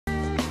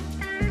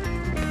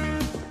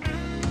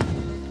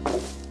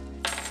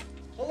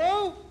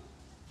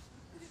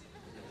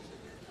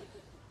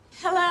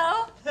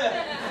Hello?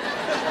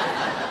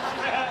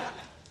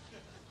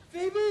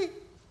 Phoebe?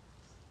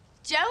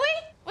 Joey?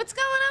 What's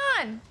going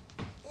on?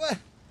 What?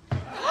 Oh,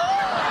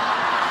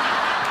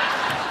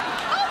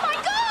 my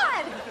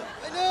God!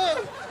 I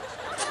know.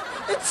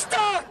 It's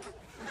stuck.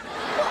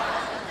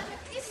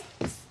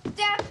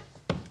 Dad,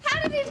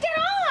 how did it get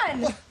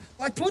on? Well,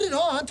 I put it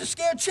on to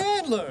scare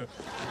Chandler.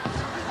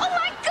 Oh,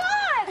 my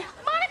God!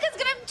 Monica's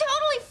gonna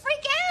totally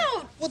freak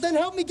out. Well, then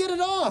help me get it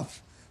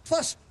off.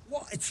 Plus,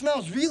 well, it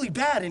smells really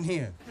bad in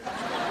here.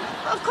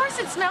 Of course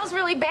it smells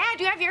really bad.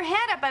 You have your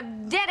head up a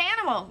dead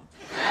animal.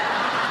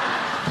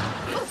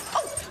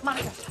 Oh,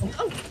 Monica.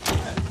 Oh.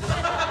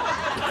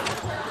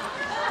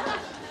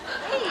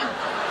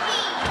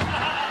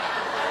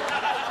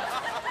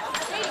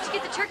 Hey, did you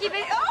get the turkey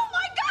bait? Oh,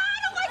 my God!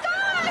 Oh, my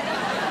God!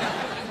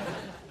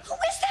 Who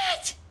is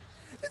that?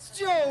 It's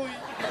Joey.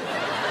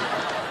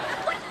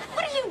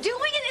 What are you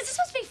doing? Is this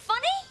supposed to be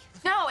funny?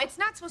 No, it's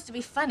not supposed to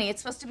be funny.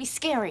 It's supposed to be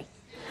scary.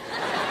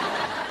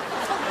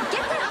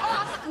 Get that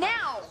off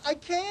now. I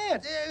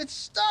can't. It's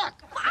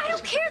stuck. I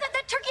don't care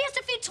that turkey has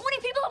to feed 20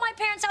 people at my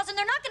parents' house, and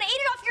they're not going to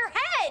eat it off your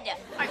head.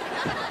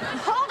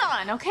 Hold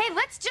on, okay?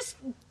 Let's just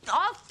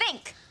all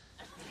think.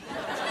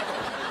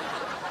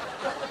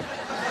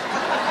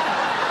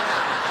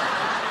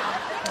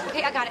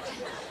 Okay, I got it.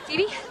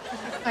 Phoebe,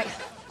 all right,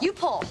 you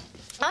pull.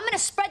 I'm going to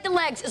spread the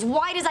legs as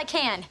wide as I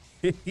can.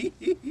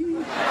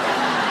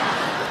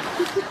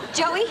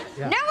 Joey,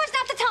 now is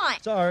not the time.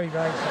 Sorry,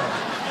 right?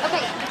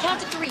 Okay, count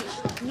to 3.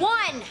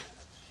 1,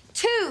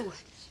 2,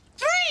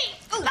 3.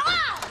 Ooh,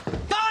 ah!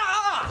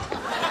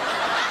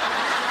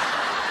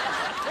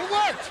 It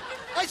worked.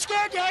 I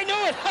scared you. I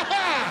knew it.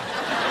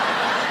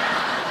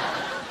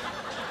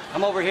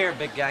 I'm over here,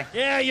 big guy.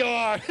 Yeah, you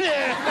are.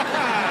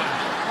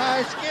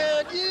 I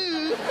scared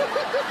you.